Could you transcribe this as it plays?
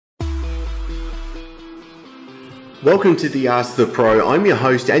Welcome to the Ask the Pro. I'm your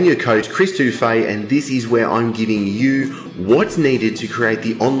host and your coach, Chris Dufay, and this is where I'm giving you what's needed to create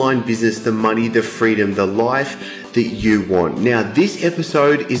the online business, the money, the freedom, the life that you want. Now, this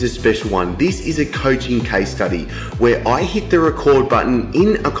episode is a special one. This is a coaching case study where I hit the record button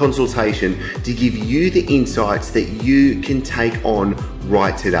in a consultation to give you the insights that you can take on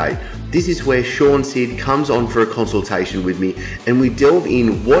right today. This is where Sean Sid comes on for a consultation with me and we delve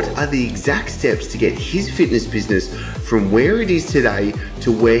in what are the exact steps to get his fitness business from where it is today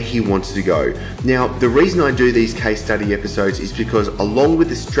to where he wants to go. Now, the reason I do these case study episodes is because along with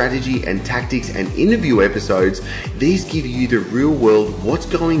the strategy and tactics and interview episodes, these give you the real world what's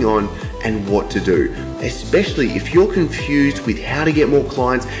going on and what to do, especially if you're confused with how to get more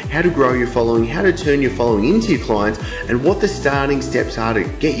clients, how to grow your following, how to turn your following into your clients, and what the starting steps are to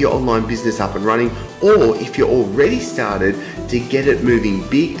get your online business up and running, or if you're already started, to get it moving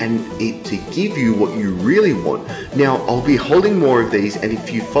big and it to give you what you really want. Now, I'll be holding more of these, and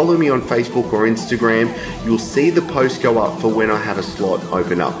if you follow me on Facebook or Instagram, you'll see the post go up for when I have a slot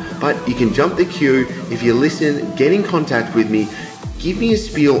open up. But you can jump the queue. If you listen, get in contact with me, give me a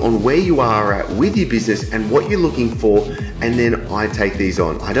spiel on where you are at with your business and what you're looking for, and then I take these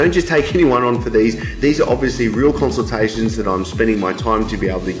on. I don't just take anyone on for these. These are obviously real consultations that I'm spending my time to be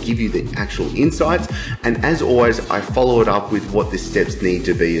able to give you the actual insights. And as always, I follow it up with what the steps need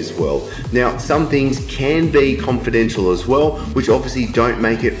to be as well. Now, some things can be confidential as well, which obviously don't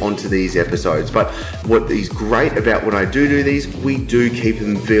make it onto these episodes. But what is great about when I do these, we do keep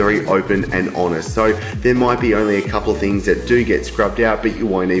them very open and honest. So there might be only a couple of things that do get scrubbed out, but you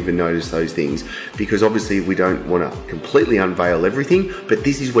won't even notice those things because obviously we don't want to completely unveil everything, but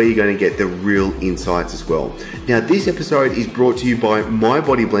this is where you're going to get the real insights as well. Now, this episode is brought to you by My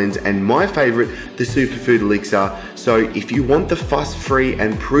Body Blends and my favorite, the Superfood Elixir. So if you want the fuss-free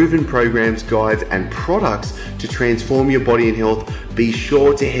and proven programs, guides and products to transform your body and health, be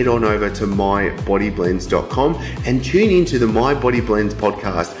sure to head on over to mybodyblends.com and tune into the My Body Blends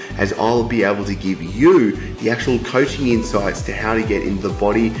podcast, as I'll be able to give you the actual coaching insights to how to get into the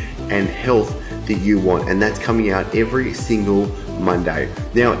body and health that you want. And that's coming out every single Monday.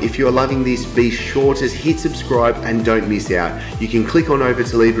 Now, if you're loving this, be sure to hit subscribe and don't miss out. You can click on over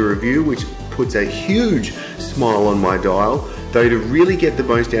to leave a review, which puts a huge smile on my dial. Though to really get the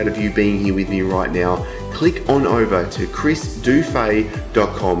most out of you being here with me right now, click on over to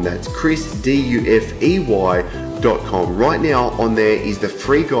chrisdufay.com. That's chrisdufey.com. Right now on there is the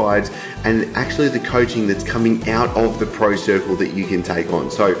free guides and actually the coaching that's coming out of the Pro Circle that you can take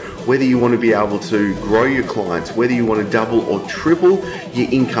on. So whether you want to be able to grow your clients, whether you want to double or triple your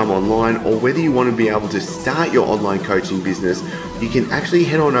income online, or whether you want to be able to start your online coaching business, you can actually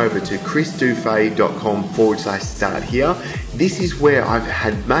head on over to chrisdufay.com/start here. This is where I've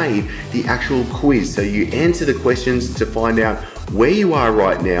had made the actual quiz. So you answer the questions to find out where you are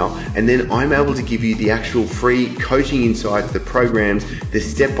right now, and then I'm able to give you the actual free coaching insights, the programs, the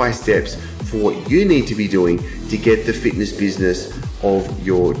step-by-steps for what you need to be doing to get the fitness business of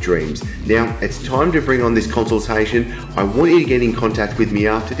your dreams. Now, it's time to bring on this consultation. I want you to get in contact with me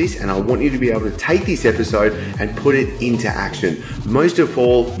after this, and I want you to be able to take this episode and put it into action. Most of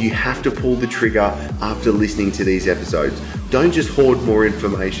all, you have to pull the trigger after listening to these episodes. Don't just hoard more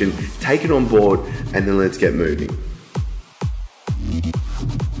information, take it on board, and then let's get moving.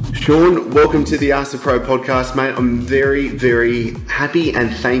 Sean, welcome to the Ask the Pro podcast, mate. I'm very, very happy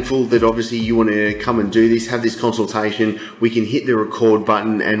and thankful that obviously you want to come and do this, have this consultation. We can hit the record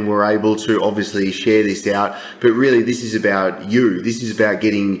button and we're able to obviously share this out. But really, this is about you. This is about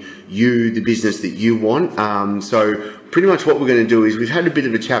getting you the business that you want. So pretty much what we're going to do is we've had a bit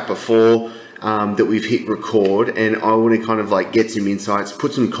of a chat before that we've hit record, and I want to kind of like get some insights,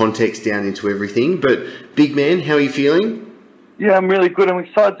 put some context down into everything. But big man, how are you feeling? Yeah, I'm really good. I'm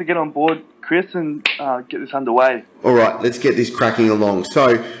excited to get on board, Chris, and get this underway. All right, let's get this cracking along.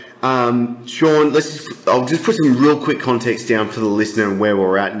 So, Sean, I'll just put some real quick context down for the listener and where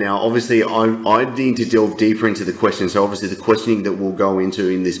we're at now. Obviously, I need to delve deeper into the questions. So obviously the questioning that we'll go into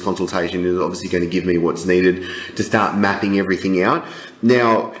in this consultation is obviously going to give me what's needed to start mapping everything out.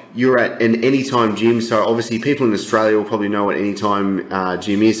 Now, you're at an Anytime Gym, so obviously people in Australia will probably know what Anytime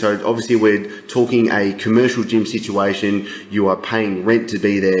Gym is. So obviously we're talking a commercial gym situation. You are paying rent to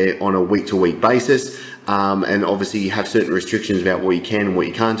be there on a week-to-week basis. And obviously you have certain restrictions about what you can and what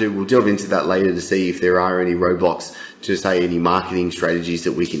you can't do. We'll delve into that later to see if there are any roadblocks to say any marketing strategies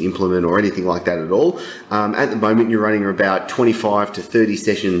that we can implement or anything like that at all. At the moment, you're running about 25 to 30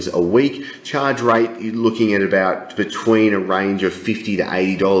 sessions a week. Charge rate, you're looking at about between a range of $50 to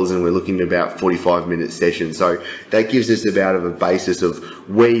 $80, and we're looking at about 45-minute sessions. So that gives us about of a basis of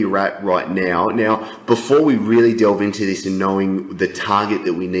where you're at right now. Now, before we really delve into this and knowing the target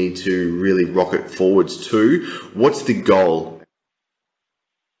that we need to really rocket forwards to, what's the goal?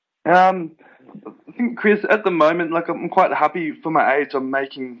 I think, Chris, at the moment, like, I'm quite happy for my age. I'm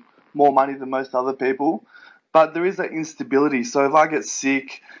making more money than most other people, but there is that instability. So if I get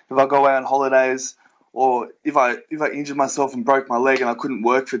sick, if I go away on holidays, or if I injured myself and broke my leg and I couldn't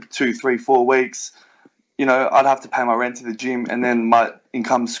work for 2, 3, 4 weeks, you know, I'd have to pay my rent to the gym, and then my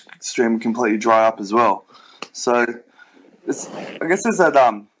income stream would completely dry up as well. So I guess there's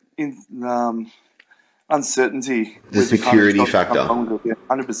that uncertainty. The security factor.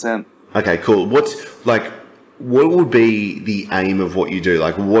 100%. Okay, cool. What would be the aim of what you do?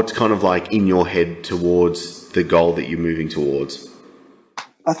 Like, what's kind of like in your head towards the goal that you're moving towards?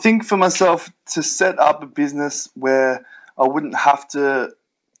 I think for myself, to set up a business where I wouldn't have to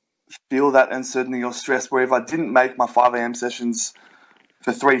feel that uncertainty or stress, where if I didn't make my 5 a.m. sessions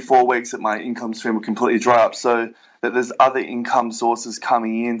for 3-4 weeks, that my income stream would completely dry up, so that there's other income sources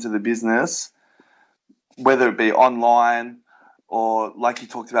coming into the business, whether it be online or, like you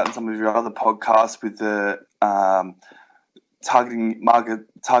talked about in some of your other podcasts, with the target market,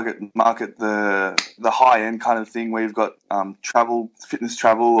 the high end kind of thing, where you've got fitness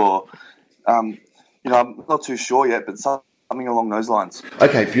travel, or I'm not too sure yet, but something along those lines.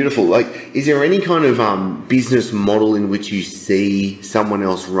 Okay, beautiful. Like, is there any kind of business model in which you see someone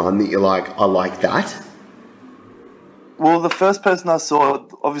else run that you're like, I like that? Well, the first person I saw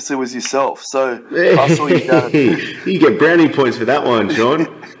obviously was yourself. So I saw you down you get brownie points for that one, Sean.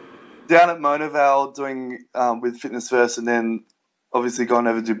 down at Monoval doing with Fitness First, and then obviously going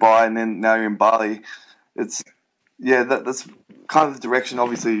over to Dubai, and then now you're in Bali. That's kind of the direction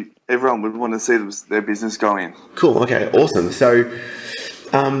obviously everyone would want to see their business go in. Cool. Okay. Awesome. So,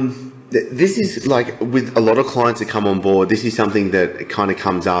 this is like, with a lot of clients that come on board, this is something that kind of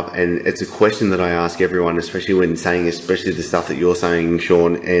comes up, and it's a question that I ask everyone, especially the stuff that you're saying,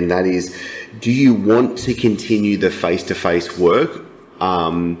 Sean, and that is, do you want to continue the face-to-face work,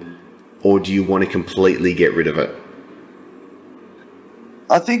 or do you want to completely get rid of it?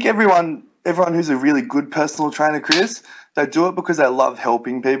 I think everyone who's a really good personal trainer, Chris, they do it because they love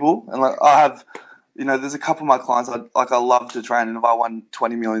helping people. And like, I have, there's a couple of my clients I love to train, and if I won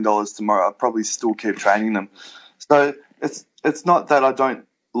 $20 million tomorrow, I'd probably still keep training them. So it's not that I don't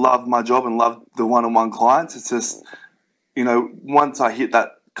love my job and love the one-on-one clients. It's just, once I hit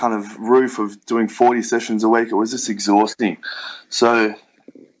that kind of roof of doing 40 sessions a week, it was just exhausting. So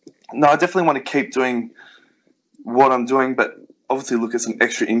no, I definitely want to keep doing what I'm doing, but obviously look at some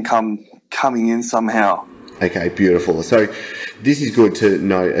extra income coming in somehow. Okay, beautiful. So this is good to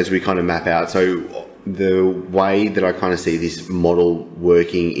know as we kind of map out. So the way that I kind of see this model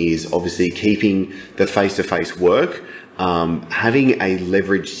working is obviously keeping the face-to-face work, having a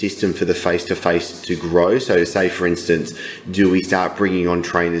leverage system for the face-to-face to grow. So say, for instance, do we start bringing on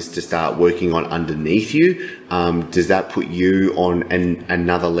trainers to start working on underneath you? Does that put you on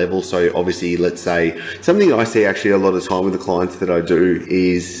another level? So obviously, let's say, something I see actually a lot of time with the clients that I do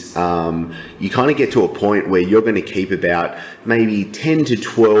is you kind of get to a point where you're going to keep about maybe 10 to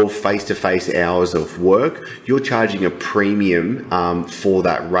 12 face-to-face hours of work. You're charging a premium for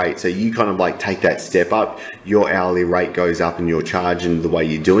that rate. So you kind of like take that step up, your hourly rate goes up and your charge and the way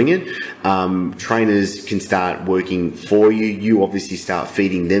you're doing it. Trainers can start working for you. You obviously start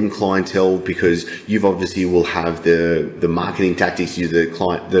feeding them clientele because you've obviously will have the marketing tactics,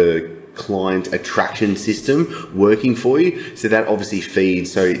 the client attraction system working for you. So that obviously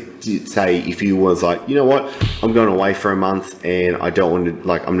feeds. So say if you was like, you know what, I'm going away for a month and I don't want to,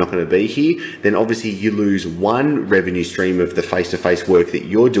 like, I'm not going to be here, then obviously you lose one revenue stream of the face-to-face work that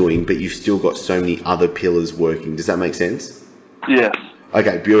you're doing, but you've still got so many other pillars working. Does that make sense? Yeah.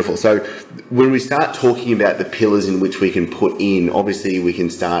 Okay, beautiful. So when we start talking about the pillars in which we can put in, obviously we can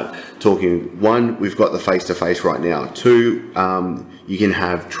start talking, one, we've got the face-to-face right now. Two, you can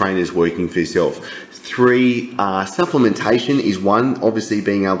have trainers working for yourself. Three, supplementation is one, obviously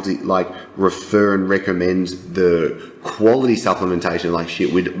being able to like refer and recommend the quality supplementation. Like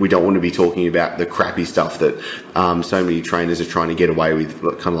shit, we don't want to be talking about the crappy stuff that so many trainers are trying to get away with,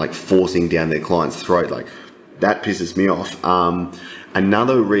 kind of like forcing down their client's throat. Like that pisses me off.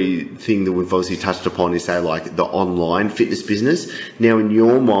 Another thing that we've obviously touched upon is, say, like the online fitness business. Now, in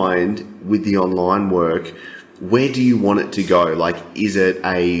your mind, with the online work, where do you want it to go? Like, is it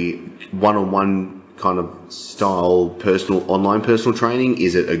a one-on-one kind of style online personal training?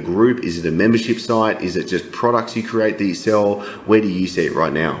 Is it a group? Is it a membership site? Is it just products you create that you sell? Where do you see it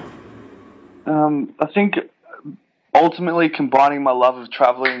right now? I think ultimately combining my love of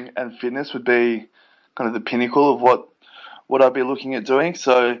traveling and fitness would be kind of the pinnacle of what I'd be looking at doing.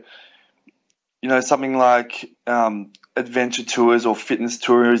 So, something like adventure tours or fitness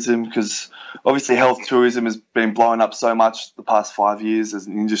tourism, because obviously health tourism has been blowing up so much the past 5 years as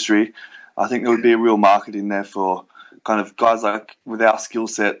an industry. I think there would be a real market in there for kind of guys like with our skill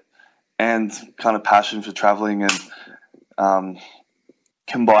set and kind of passion for traveling and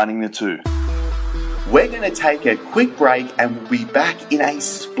combining the two. We're going to take a quick break and we'll be back in a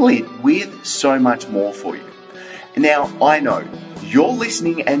split with so much more for you. Now, I know you're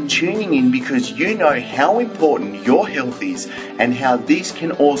listening and tuning in because you know how important your health is and how this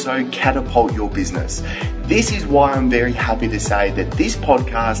can also catapult your business. This is why I'm very happy to say that this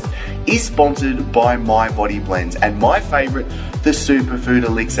podcast is sponsored by My Body Blends and my favorite, the superfood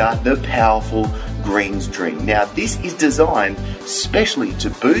elixir, the powerful greens drink. Now, this is designed specially to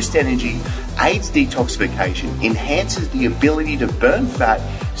boost energy, aids detoxification, enhances the ability to burn fat,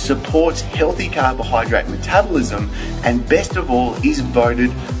 supports healthy carbohydrate metabolism, and best of all is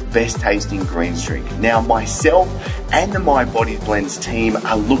voted best tasting greens drink. Now, myself and the My Body Blends team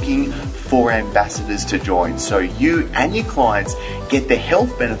are looking for ambassadors to join, so you and your clients get the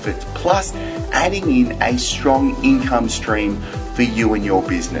health benefits plus adding in a strong income stream for you and your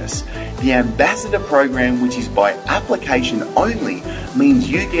business. The ambassador program, which is by application only, means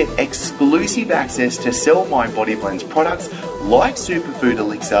you get exclusive access to sell My Body Blends products like Superfood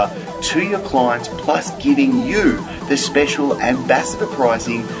Elixir to your clients, plus giving you the special ambassador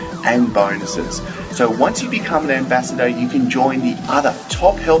pricing and bonuses. So once you become an ambassador, you can join the other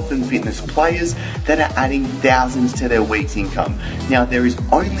top health and fitness players that are adding thousands to their week's income. Now, there is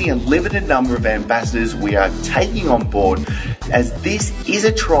only a limited number of ambassadors we are taking on board, as this is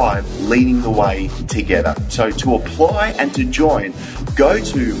a tribe leading the way together. So to apply and to join, go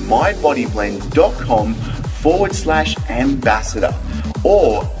to mybodyblend.com/ambassador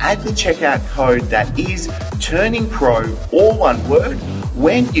or add the checkout code that is TurningPro, all one word,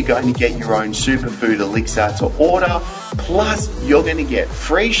 when you're going to get your own superfood elixir to order. Plus, you're going to get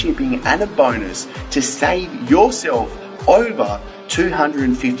free shipping and a bonus to save yourself over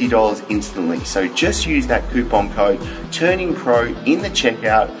 $250 instantly. So just use that coupon code TurningPro in the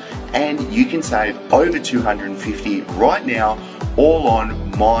checkout and you can save over $250 right now, all on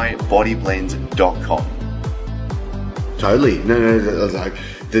mybodyblends.com. Totally. No, like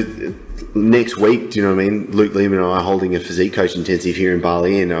the next week, do you know what I mean? Luke Lehman and I are holding a physique coach intensive here in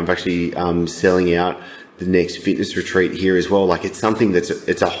Bali, and I'm actually selling out the next fitness retreat here as well. Like, it's something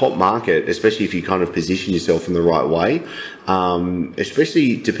it's a hot market, especially if you kind of position yourself in the right way,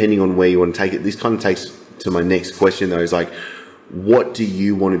 especially depending on where you want to take it. This kind of takes to my next question though, is like, what do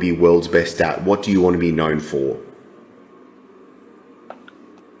you want to be world's best at? What do you want to be known for?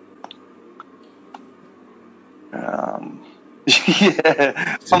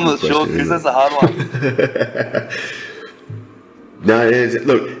 Yeah, I'm not sure because that's a hard one. No,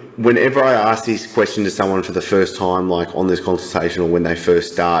 look, whenever I ask this question to someone for the first time, like on this consultation or when they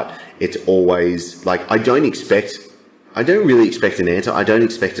first start, it's always like, I don't really expect an answer. I don't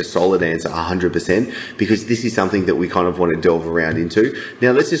expect a solid answer 100%, because this is something that we kind of want to delve around into.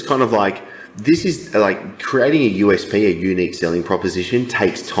 Now, let's just kind of like, this is like creating a USP, a unique selling proposition,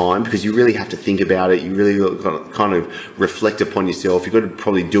 takes time, because you really have to think about it. You really kind of reflect upon yourself. You've got to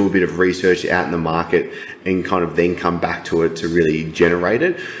probably do a bit of research out in the market and kind of then come back to it to really generate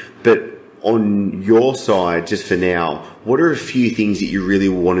it. But on your side, just for now, what are a few things that you really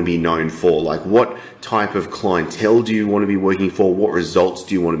want to be known for? Like, what type of clientele do you want to be working for? What results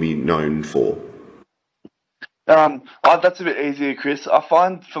do you want to be known for? That's a bit easier, Chris. I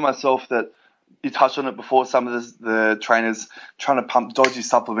find for myself that you touched on it before, some of the trainers trying to pump dodgy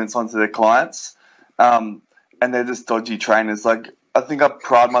supplements onto their clients, and they're just dodgy trainers. Like, I think I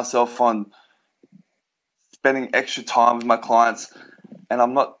pride myself on spending extra time with my clients, and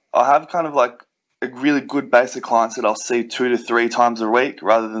I have kind of like a really good base of clients that I'll see 2 to 3 times a week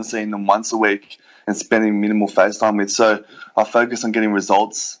rather than seeing them once a week and spending minimal face time with. So I focus on getting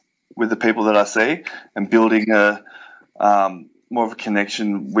results with the people that I see and building more of a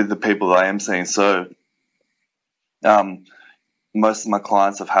connection with the people that I am seeing. So most of my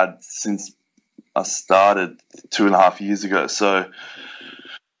clients I've had since I started 2.5 years ago. So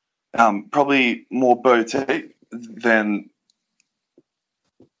probably more boutique than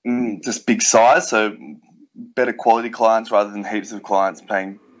just big size. So better quality clients rather than heaps of clients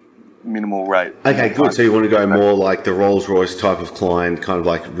paying minimal rate. Okay, good. So you want to go more like the Rolls Royce type of client, kind of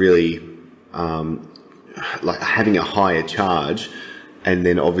like really like having a higher charge, and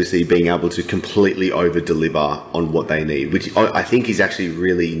then obviously being able to completely over deliver on what they need, which I think is actually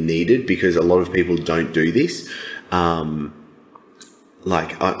really needed, because a lot of people don't do this.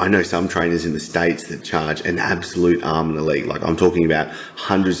 Like I know some trainers in the States that charge an absolute arm and a leg. Like I'm talking about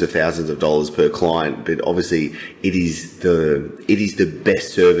hundreds of thousands of dollars per client, but obviously it is the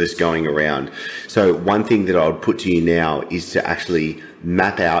best service going around. So one thing that I would put to you now is to actually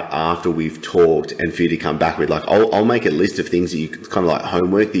map out after we've talked, and for you to come back with, like, I'll make a list of things that you kind of like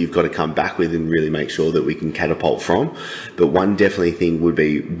homework that you've got to come back with and really make sure that we can catapult from. But one definitely thing would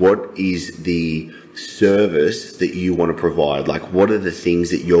be, what is the service that you want to provide? Like, what are the things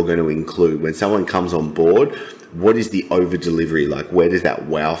that you're going to include when someone comes on board? What is the over delivery? Like, where does that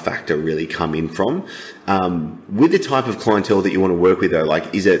wow factor really come in from? With the type of clientele that you want to work with though,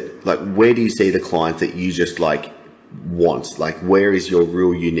 like, is it like, where do you see the clients that you just like want? Like, where is your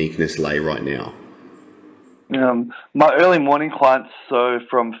real uniqueness lay right now? My early morning clients, so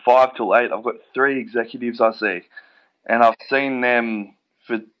from 5 till 8, I've got 3 executives I see, and I've seen them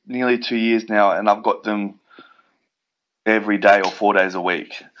for nearly 2 years now, and I've got them every day or 4 days a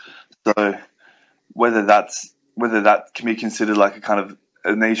week. So whether that can be considered like a kind of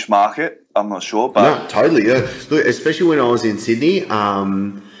a niche market, I'm not sure. But no, totally. Look, especially when I was in Sydney,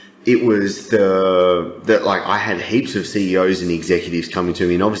 it was that like I had heaps of CEOs and executives coming to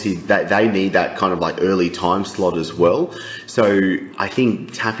me, and obviously they need that kind of like early time slot as well. So I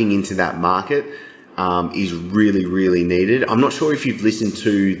think tapping into that market is really, really needed. I'm not sure if you've listened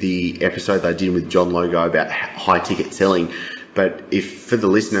to the episode that I did with John Logo about high ticket selling, but if for the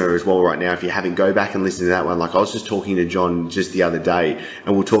listener as well right now, if you haven't, go back and listen to that one. Like I was just talking to John just the other day,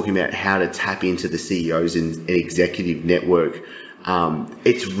 and we're talking about how to tap into the CEOs and executive network.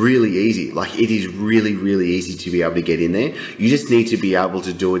 It's really easy. Like, it is really, really easy to be able to get in there. You just need to be able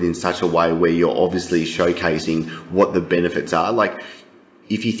to do it in such a way where you're obviously showcasing what the benefits are. Like,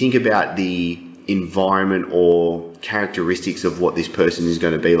 if you think about the environment or characteristics of what this person is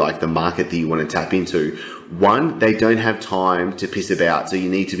going to be like, the market that you want to tap into, one, they don't have time to piss about. So you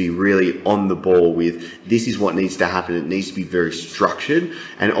need to be really on the ball with, this is what needs to happen. It needs to be very structured.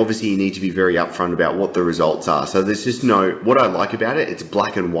 And obviously you need to be very upfront about what the results are. So there's just what I like about it, it's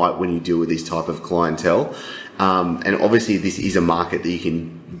black and white when you deal with this type of clientele. And obviously this is a market that you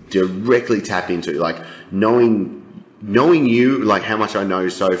can directly tap into. Like, knowing you, like how much I know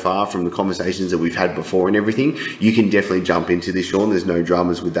so far from the conversations that we've had before and everything, you can definitely jump into this, Sean. There's no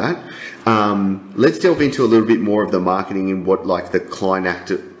dramas with that. Let's delve into a little bit more of the marketing and what like the client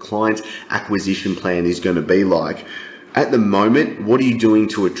acquisition plan is going to be like. At the moment, what are you doing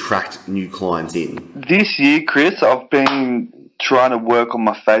to attract new clients in? This year, Chris, I've been trying to work on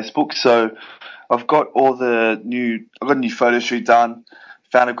my Facebook. So I've got a new photo shoot done,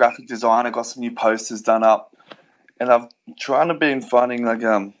 found a graphic designer, got some new posters done up. And I've been finding like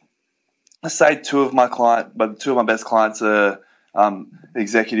let's say two of my best clients are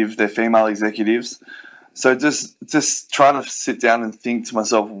executives. They're female executives. So just trying to sit down and think to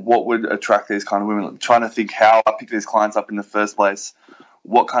myself, what would attract these kind of women? Trying to think how I pick these clients up in the first place,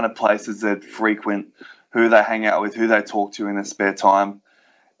 what kind of places they'd frequent, who they hang out with, who they talk to in their spare time,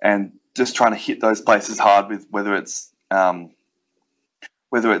 and just trying to hit those places hard with whether it's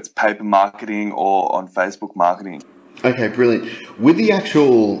paper marketing or on Facebook marketing. Okay, brilliant. With the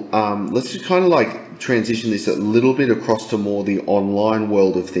actual, let's just kind of like transition this a little bit across to more the online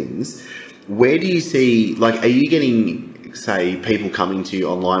world of things. Where do you see, like, are you getting, say, people coming to you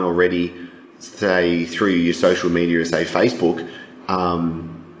online already, say, through your social media, say Facebook,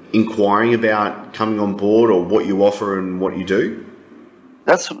 inquiring about coming on board or what you offer and what you do?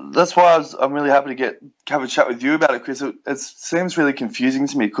 That's why I'm really happy to have a chat with you about it, Chris. It seems really confusing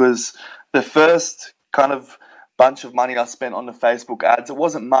to me because the first kind of bunch of money I spent on the Facebook ads, it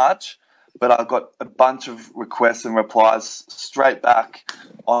wasn't much, but I got a bunch of requests and replies straight back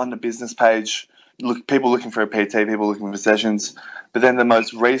on the business page. People looking for a PT, people looking for sessions. But then the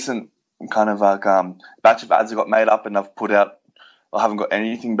most recent kind of like batch of ads I got made up and I've put out, I haven't got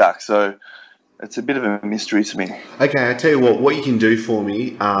anything back. So it's a bit of a mystery to me. Okay, I tell you what you can do for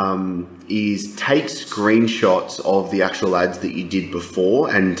me is take screenshots of the actual ads that you did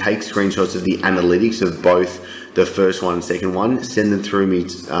before and take screenshots of the analytics of both the first one and second one. Send them through me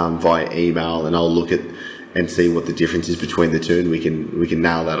via email, and I'll look at and see what the difference is between the two, and we can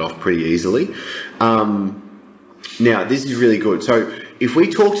nail that off pretty easily. Now, this is really good. So if we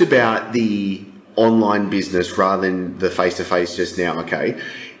talked about the online business rather than the face-to-face just now, okay,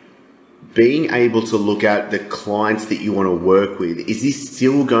 being able to look at the clients that you want to work with, is this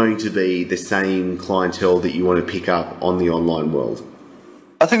still going to be the same clientele that you want to pick up on the online world?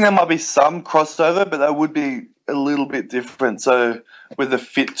 I think there might be some crossover, but that would be a little bit different. So with the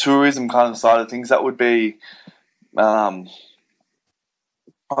fit tourism kind of side of things, that would be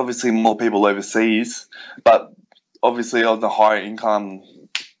obviously more people overseas, but obviously on the higher income,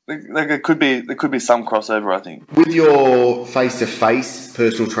 there could be some crossover, I think. With your face-to-face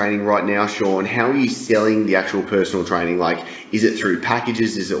personal training right now, Sean, how are you selling the actual personal training? Like, is it through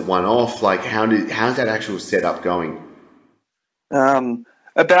packages? Is it one-off? Like, how's that actual setup going?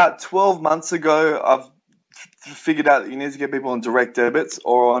 About 12 months ago, I've figured out that you need to get people on direct debits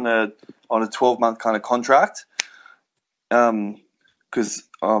or on a 12-month kind of contract, because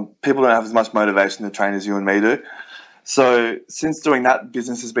people don't have as much motivation to train as you and me do. So since doing that,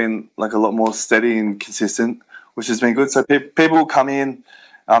 business has been like a lot more steady and consistent, which has been good. So people will come in,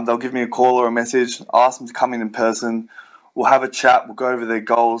 they'll give me a call or a message, ask them to come in person. We'll have a chat. We'll go over their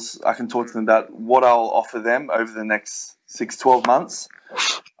goals. I can talk to them about what I'll offer them over the next 6-12 months.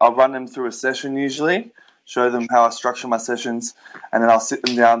 I'll run them through a session usually, show them how I structure my sessions, and then I'll sit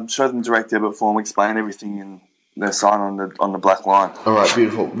them down, show them direct debit form, explain everything in their sign on the black line. All right,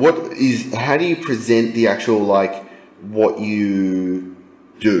 beautiful. How do you present the actual, like, what you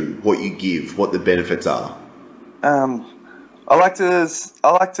do, what you give, what the benefits are? I like to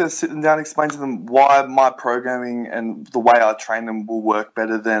sit them down and explain to them why my programming and the way I train them will work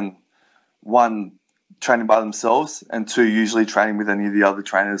better than one, training by themselves, and two, usually training with any of the other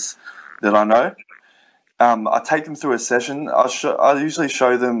trainers that I know. I take them through a session. I usually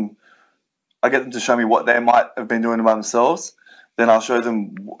show them. I get them to show me what they might have been doing by themselves. Then I'll show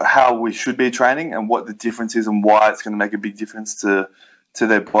them how we should be training and what the difference is and why it's going to make a big difference to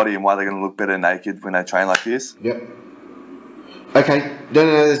their body and why they're going to look better naked when they train like this. Yep. Okay.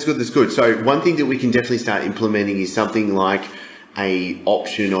 No, that's good. That's good. So one thing that we can definitely start implementing is something like a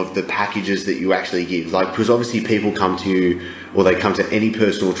option of the packages that you actually give. Like, because obviously people come to you, or they come to any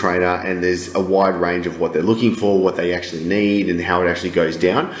personal trainer, and there's a wide range of what they're looking for, what they actually need, and how it actually goes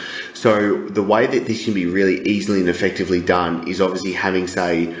down. So the way that this can be really easily and effectively done is obviously having,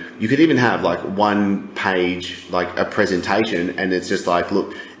 say, you could even have like one page, like a presentation, and it's just like,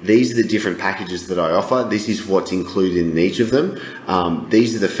 look, these are the different packages that I offer. This is what's included in each of them.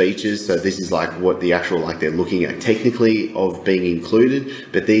 These are the features. So this is like what the actual, like they're looking at technically of being included,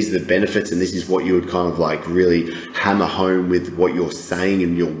 but these are the benefits, and this is what you would kind of like really hammer home with what you're saying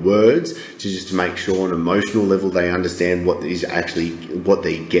and your words to make sure on an emotional level they understand what is actually what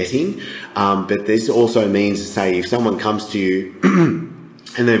they're getting. But this also means, say, if someone comes to you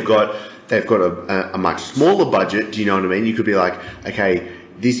and they've got a much smaller budget, do you know what I mean? You could be like, okay,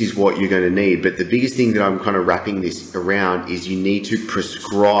 this is what you're going to need. But the biggest thing that I'm kind of wrapping this around is you need to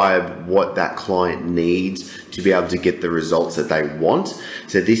prescribe what that client needs to be able to get the results that they want.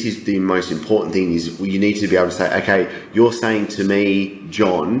 So this is the most important thing, is you need to be able to say, okay, you're saying to me,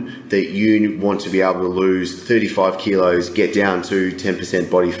 John, that you want to be able to lose 35 kilos, get down to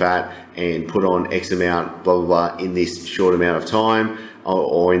 10% body fat, and put on X amount, blah, blah, blah, in this short amount of time,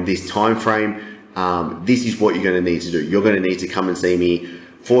 or in this time frame. This is what you're going to need to do. You're going to need to come and see me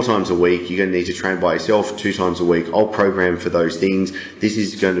 4 times a week. You're going to need to train by yourself 2 times a week. I'll program for those things. This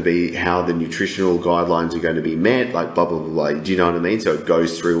is going to be how the nutritional guidelines are going to be met, like blah, blah, blah, blah. Do you know what I mean? So it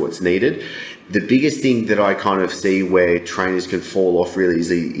goes through what's needed. The biggest thing that I kind of see where trainers can fall off really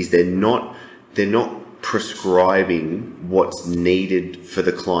is they're not prescribing what's needed for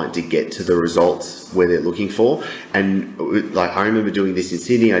the client to get to the results where they're looking for. And like, I remember doing this in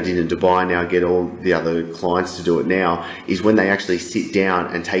Sydney, I did in Dubai, now I get all the other clients to do it now, is when they actually sit down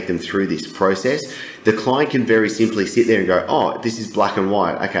and take them through this process, the client can very simply sit there and go, oh, this is black and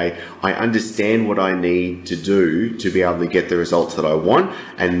white. Okay, I understand what I need to do to be able to get the results that I want,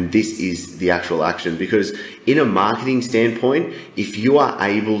 and this is the actual action. Because in a marketing standpoint, if you are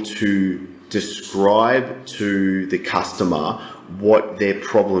able to describe to the customer what their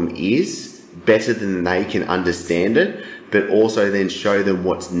problem is better than they can understand it, but also then show them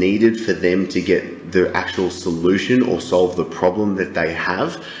what's needed for them to get the actual solution or solve the problem that they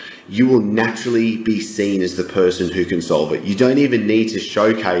have, you will naturally be seen as the person who can solve it. You don't even need to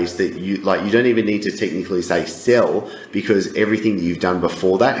showcase that you don't even need to technically say sell, because everything that you've done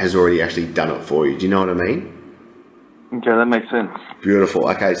before that has already actually done it for you. Do you know what I mean? Okay, that makes sense. Beautiful.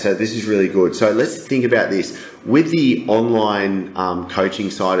 Okay, so this is really good. So let's think about this. With the online coaching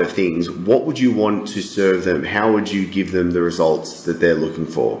side of things, what would you want to serve them? How would you give them the results that they're looking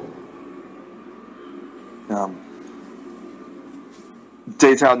for?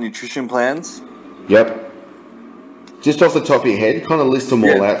 Detailed nutrition plans. Yep. Just off the top of your head, kind of list them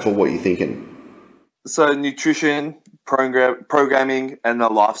all out for what you're thinking. So nutrition, programming, and the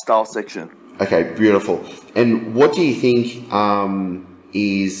lifestyle section. Okay, beautiful. And what do you think,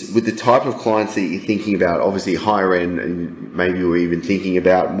 is with the type of clients that you're thinking about, obviously higher end, and maybe we're even thinking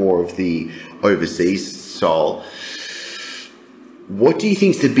about more of the overseas style. What do you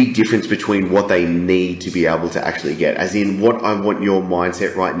think is the big difference between what they need to be able to actually get? As in, what I want your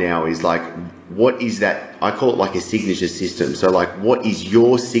mindset right now is like, what is that? I call it like a signature system. So like, what is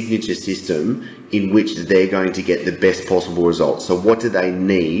your signature system in which they're going to get the best possible results? So what do they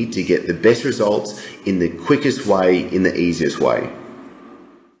need to get the best results in the quickest way, in the easiest way?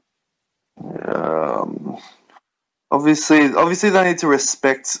 Obviously they need to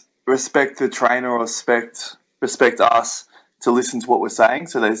respect the trainer or respect us to listen to what we're saying.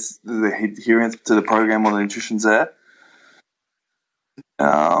 So there's the adherence to the program or the nutrition's there.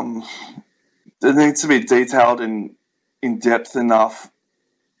 It needs to be detailed and in depth enough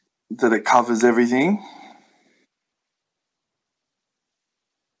that it covers everything.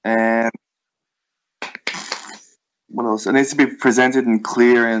 And what else? It needs to be presented in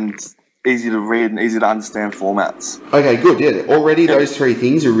clear and easy to read and easy to understand formats. Okay, good. Yeah, already those three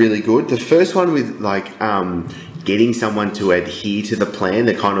things are really good. The first one with like getting someone to adhere to the plan,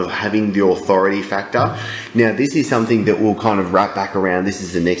 they're kind of having the authority factor. Now, this is something that we'll kind of wrap back around. This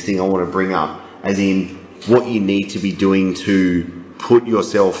is the next thing I want to bring up, as in what you need to be doing to put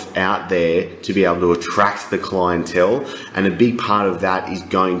yourself out there to be able to attract the clientele. And a big part of that is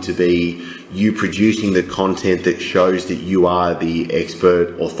going to be you producing the content that shows that you are the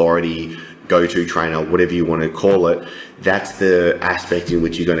expert, authority, go-to trainer, whatever you want to call it. That's the aspect in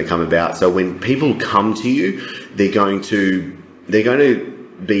which you're going to come about. So when people come to you, they're going to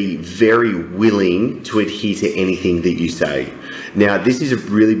be very willing to adhere to anything that you say. Now, this is a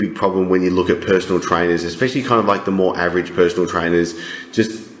really big problem when you look at personal trainers, especially kind of like the more average personal trainers,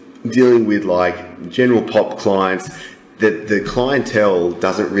 just dealing with like general pop clients, that the clientele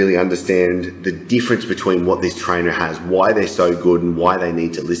doesn't really understand the difference between what this trainer has, why they're so good and why they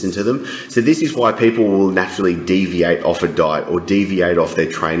need to listen to them. So this is why people will naturally deviate off a diet or deviate off their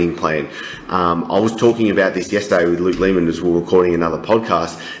training plan. I was talking about this yesterday with Luke Lehman as we were recording another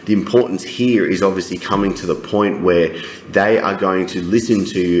podcast. The importance here is obviously coming to the point where they are going to listen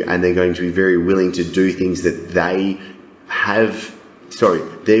to you and they're going to be very willing to do things that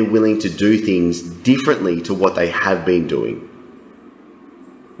they're willing to do things differently to what they have been doing.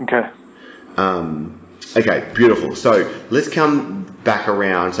 Okay. Okay, beautiful. So let's come back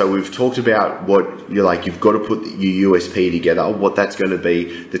around. So we've talked about what you're like, you've got to put your USP together, what that's going to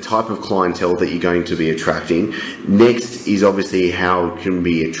be, the type of clientele that you're going to be attracting. Next is obviously how you can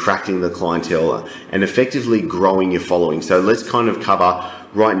be attracting the clientele and effectively growing your following. So let's kind of cover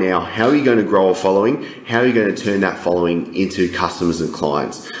right now, how are you going to grow a following? How are you going to turn that following into customers and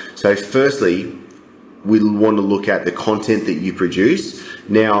clients? So firstly, we'll want to look at the content that you produce.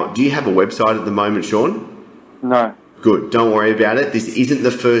 Now, do you have a website at the moment, Sean? No. Good. Don't worry about it. This isn't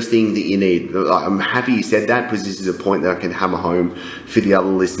the first thing that you need. I'm happy you said that because this is a point that I can hammer home for the other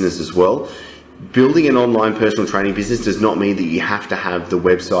listeners as well. Building an online personal training business does not mean that you have to have the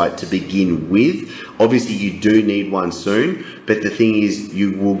website to begin with. Obviously, you do need one soon, but the thing is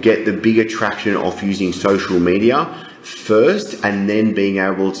you will get the bigger traction off using social media first and then being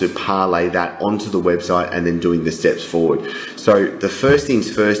able to parlay that onto the website and then doing the steps forward. So the first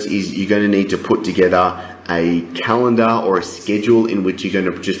things first is you're going to need to put together a calendar or a schedule in which you're going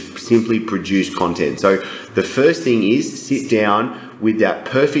to just simply produce content. So the first thing is sit down with that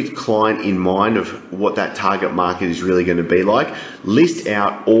perfect client in mind of what that target market is really going to be like. List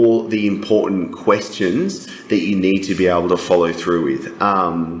out all the important questions that you need to be able to follow through with.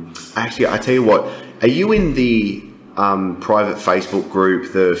 Actually, I tell you what, are you in the private Facebook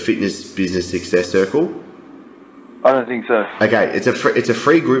group, the Fitness Business Success Circle? I don't think so. Okay, it's a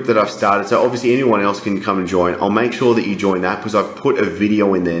free group that I've started, so obviously anyone else can come and join. I'll make sure that you join that because I've put a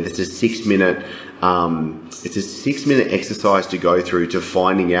video in there that's a 6-minute exercise to go through to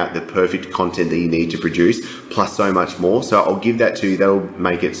finding out the perfect content that you need to produce, plus so much more. So I'll give that to you. That'll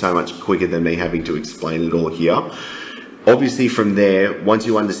make it so much quicker than me having to explain it all here. Obviously from there, once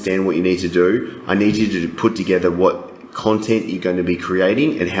you understand what you need to do, I need you to put together what content you're going to be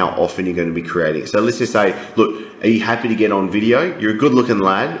creating and how often you're going to be creating. So let's just say, look, are you happy to get on video? You're a good looking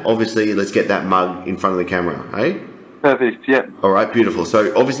lad. Obviously, let's get that mug in front of the camera, hey? Perfect, yep. All right, beautiful.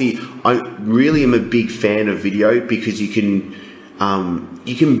 So obviously, I really am a big fan of video because you can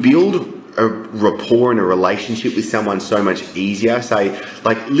build a rapport and a relationship with someone so much easier. Say,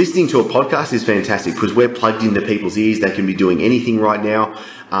 like, listening to a podcast is fantastic because we're plugged into people's ears. They can be doing anything right now.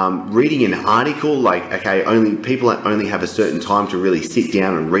 Reading an article, like, okay, people only have a certain time to really sit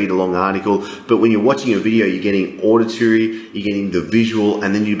down and read a long article. But when you're watching a video, you're getting auditory, you're getting the visual,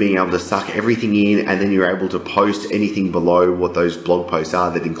 and then you're being able to suck everything in, and then you're able to post anything below what those blog posts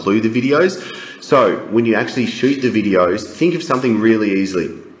are that include the videos. So when you actually shoot the videos, think of something really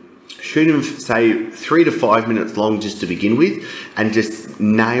easily. Shoot them, say, 3 to 5 minutes long just to begin with, and just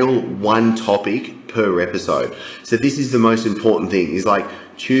nail one topic per episode. So this is the most important thing, is like,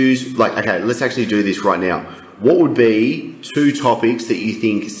 choose, like, okay, let's actually do this right now. What would be 2 topics that you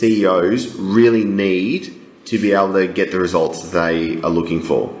think CEOs really need to be able to get the results they are looking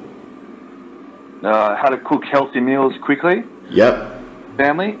for? How to cook healthy meals quickly. Yep.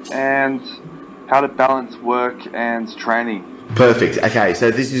 Family, and how to balance work and training. Perfect. Okay, so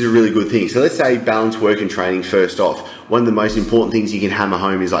this is a really good thing. So let's say balance work and training first off. One of the most important things you can hammer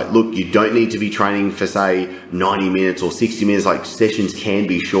home is like, look, you don't need to be training for, say, 90 minutes or 60 minutes. Like, sessions can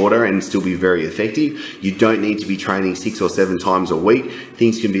be shorter and still be very effective. You don't need to be training 6 or 7 times a week.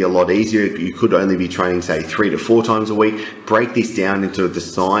 Things can be a lot easier. You could only be training, say, 3 to 4 times a week. Break this down into the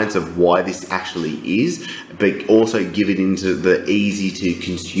science of why this actually is, but also give it into the easy to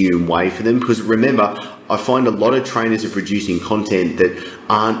consume way for them. Because remember, I find a lot of trainers are producing content that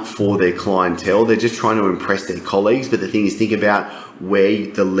aren't for their clientele. They're just trying to impress their colleagues. But the thing is, think about where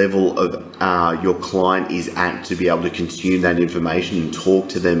the level of your client is at to be able to consume that information and talk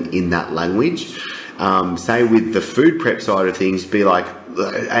to them in that language. Say with the food prep side of things, be like,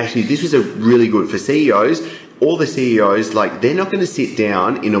 actually, this was a really good for CEOs. All the CEOs, like, they're not going to sit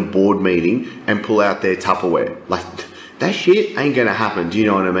down in a board meeting and pull out their Tupperware. Like, that shit ain't going to happen. Do you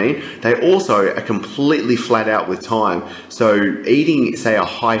know what I mean? They also are completely flat out with time. So eating, say, a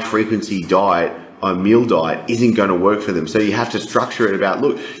high frequency diet, a meal diet, isn't going to work for them. So you have to structure it about,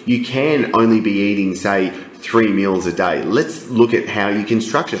 look, you can only be eating, say, 3 meals a day. Let's look at how you can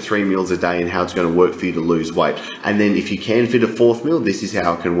structure 3 meals a day and how it's going to work for you to lose weight. And then if you can fit a 4th meal, this is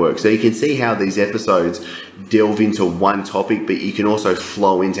how it can work. So you can see how these episodes delve into one topic, but you can also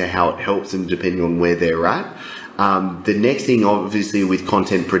flow into how it helps them depending on where they're at. The next thing, obviously, with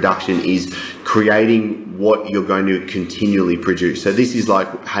content production is creating what you're going to continually produce. So this is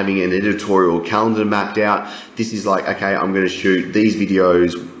like having an editorial calendar mapped out. This is like, okay, I'm going to shoot these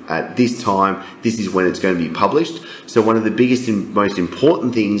videos at this time. This is when it's going to be published. So one of the biggest and most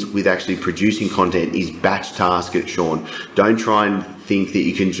important things with actually producing content is batch task it, Sean. Don't try and think that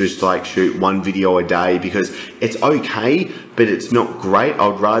you can just like shoot 1 video a day, because it's okay, but it's not great.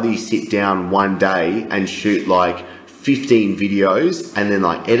 I'd rather you sit down one day and shoot like 15 videos and then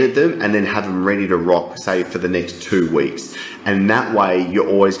like edit them and then have them ready to rock, say, for the next 2 weeks. And that way you're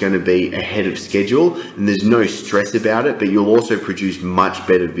always going to be ahead of schedule and there's no stress about it, but you'll also produce much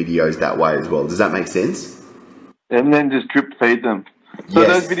better videos that way as well. Does that make sense? And then just drip feed them. So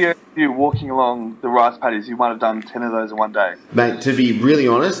yes. Those videos of you walking along the rice paddies, you might have done 10 of those in one day. Mate, to be really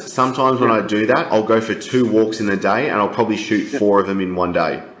honest, sometimes when I do that, I'll go for 2 walks in a day and I'll probably shoot 4 of them in one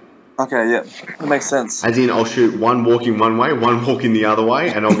day. Okay, yeah, that makes sense. As in, I'll shoot 1 walking one way, 1 walking the other way,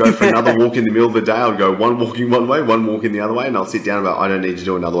 and I'll go for another walk in the middle of the day. I'll go 1 walking one way, 1 walking the other way, and I'll sit down and I don't need to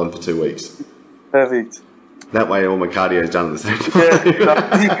do another one for 2 weeks. Perfect. That way all my cardio is done at the same time.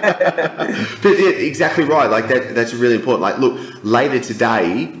 Yeah. But yeah, exactly right. Like that's really important. Like, look, later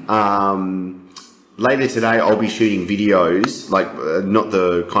today I'll be shooting videos, like not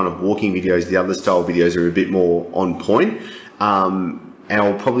the kind of walking videos, the other style videos are a bit more on point. And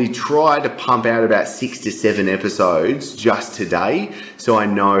I'll probably try to pump out about 6 to 7 episodes just today, so I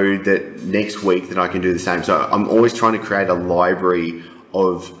know that next week that I can do the same. So I'm always trying to create a library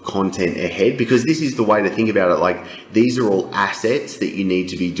of content ahead, because this is the way to think about it. Like, these are all assets that you need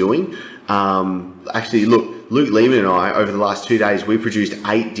to be doing. Actually, look, Luke Lehman and I, over the last 2 days, we produced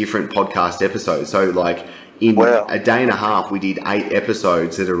 8 different podcast episodes. So like, in a day and a half, we did 8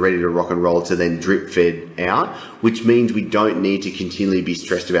 episodes that are ready to rock and roll to then drip fed out, which means we don't need to continually be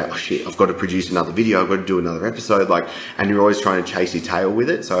stressed about, oh shit, I've got to produce another video, I've got to do another episode, like, and you're always trying to chase your tail with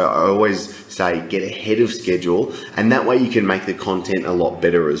it. So I always say get ahead of schedule, and that way you can make the content a lot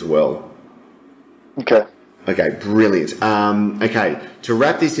better as well. Okay, brilliant. Okay, to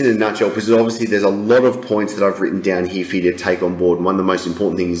wrap this in a nutshell, because obviously there's a lot of points that I've written down here for you to take on board. And one of the most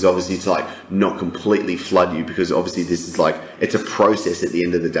important things is obviously to like not completely flood you, because obviously this is like, it's a process at the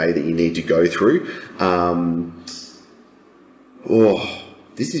end of the day that you need to go through.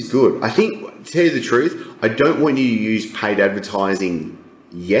 This is good. I think, to tell you the truth, I don't want you to use paid advertising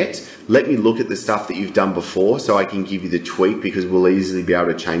yet, let me look at the stuff that you've done before so I can give you the tweak, because we'll easily be able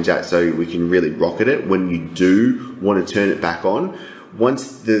to change that so we can really rocket it when you do want to turn it back on.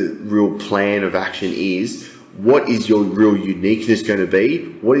 Once the real plan of action is, what is your real uniqueness going to be?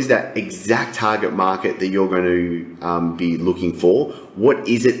 What is that exact target market that you're going to be looking for? What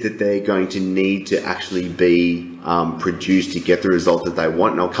is it that they're going to need to actually be produced to get the result that they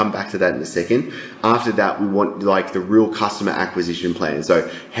want? And I'll come back to that in a second. After that, we want like the real customer acquisition plan. So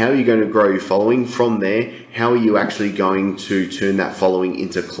how are you going to grow your following? From there, how are you actually going to turn that following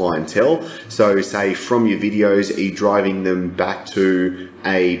into clientele? So say from your videos, are you driving them back to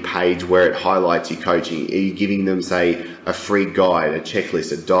a page where it highlights your coaching? Are you giving them, say, a free guide, a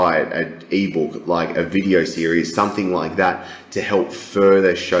checklist, a diet, an ebook, like a video series, something like that, to help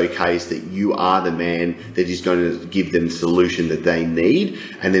further showcase that you are the man that is going to give them the solution that they need?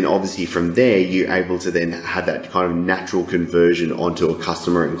 And then obviously from there, you're able to then have that kind of natural conversion onto a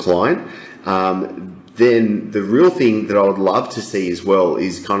customer and client. Then the real thing that I would love to see as well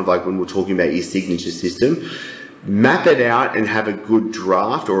is kind of like when we're talking about your signature system, map it out and have a good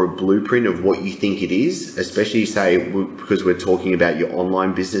draft or a blueprint of what you think it is, especially say because we're talking about your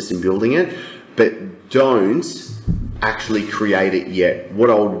online business and building it, but don't actually create it yet. What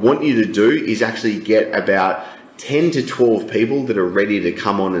I would want you to do is actually get about 10 to 12 people that are ready to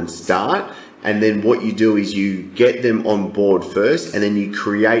come on and start. And then what you do is you get them on board first, and then you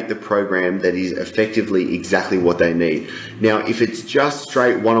create the program that is effectively exactly what they need. Now, if it's just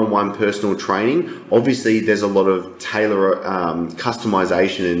straight one-on-one personal training, obviously there's a lot of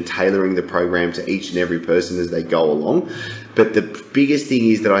customization and tailoring the program to each and every person as they go along. But the biggest thing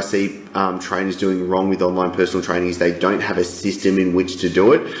is that I see trainers doing wrong with online personal training is they don't have a system in which to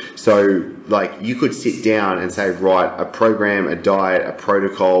do it. So like you could sit down and say, right, a program, a diet, a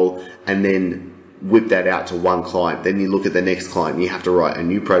protocol, and then whip that out to one client. Then you look at the next client and you have to write a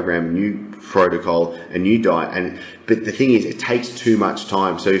new program, a new protocol, a new diet. But the thing is, it takes too much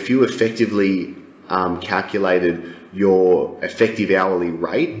time. So if you effectively calculated your effective hourly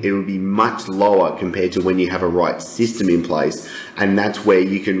rate, it would be much lower compared to when you have a right system in place. And that's where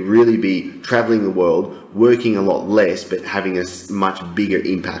you can really be traveling the world, working a lot less, but having a much bigger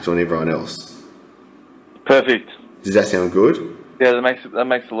impact on everyone else. Perfect. Does that sound good? Yeah, that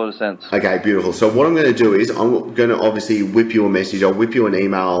makes a lot of sense. Okay, beautiful. So what I'm going to do is I'm going to obviously whip you a message. I'll whip you an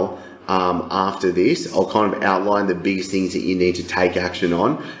email after this. I'll kind of outline the biggest things that you need to take action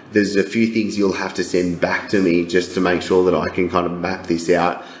on. There's a few things you'll have to send back to me just to make sure that I can kind of map this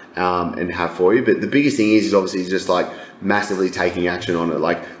out and have for you. But the biggest thing is obviously just like massively taking action on it.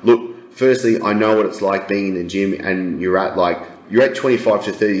 Like, look, firstly, I know what it's like being in the gym and you're at 25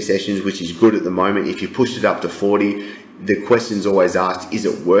 to 30 sessions, which is good at the moment. If you pushed it up to 40, the question's always asked, is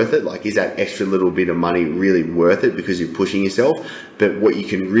it worth it? Like, is that extra little bit of money really worth it because you're pushing yourself? But what you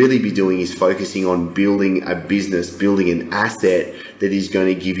can really be doing is focusing on building a business, building an asset that is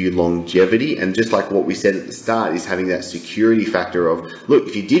going to give you longevity. And just like what we said at the start, is having that security factor of, look,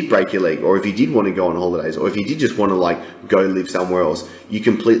 if you did break your leg, or if you did want to go on holidays, or if you did just want to like go live somewhere else, you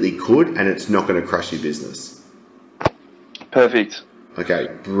completely could, and it's not going to crush your business. Perfect. Okay,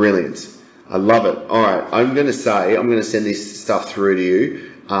 brilliant. I love it. All right, I'm going to send this stuff through to you.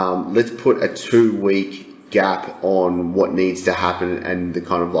 Let's put a 2-week gap on what needs to happen and the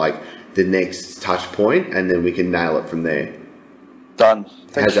kind of like the next touch point, and then we can nail it from there. Done.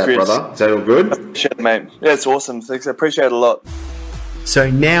 Thanks, how's that, Chris. brother? Is that all good? Appreciate it, mate. Yeah, it's awesome. Thanks. I appreciate it a lot.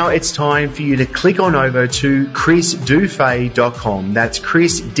 So now it's time for you to click on over to chrisdufay.com. That's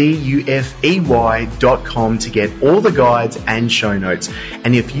chrisdufey.com to get all the guides and show notes.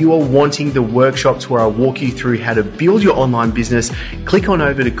 And if you are wanting the workshops where I walk you through how to build your online business, click on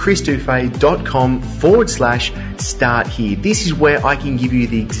over to chrisdufay.com/start here. This is where I can give you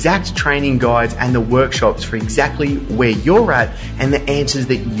the exact training guides and the workshops for exactly where you're at and the answers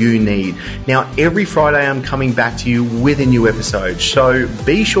that you need. Now, every Friday I'm coming back to you with a new episode. So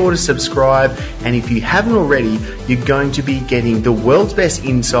be sure to subscribe, and if you haven't already, you're going to be getting the world's best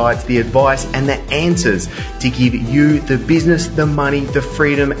insights, the advice and the answers to give you the business, the money, the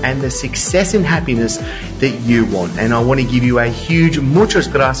freedom and the success and happiness that you want. And I want to give you a huge muchas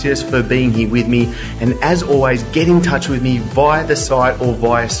gracias for being here with me. And as always, get in touch with me via the site or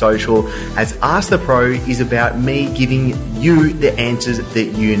via social, as Ask the Pro is about me giving you the answers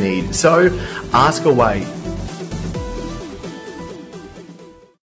that you need. So ask away.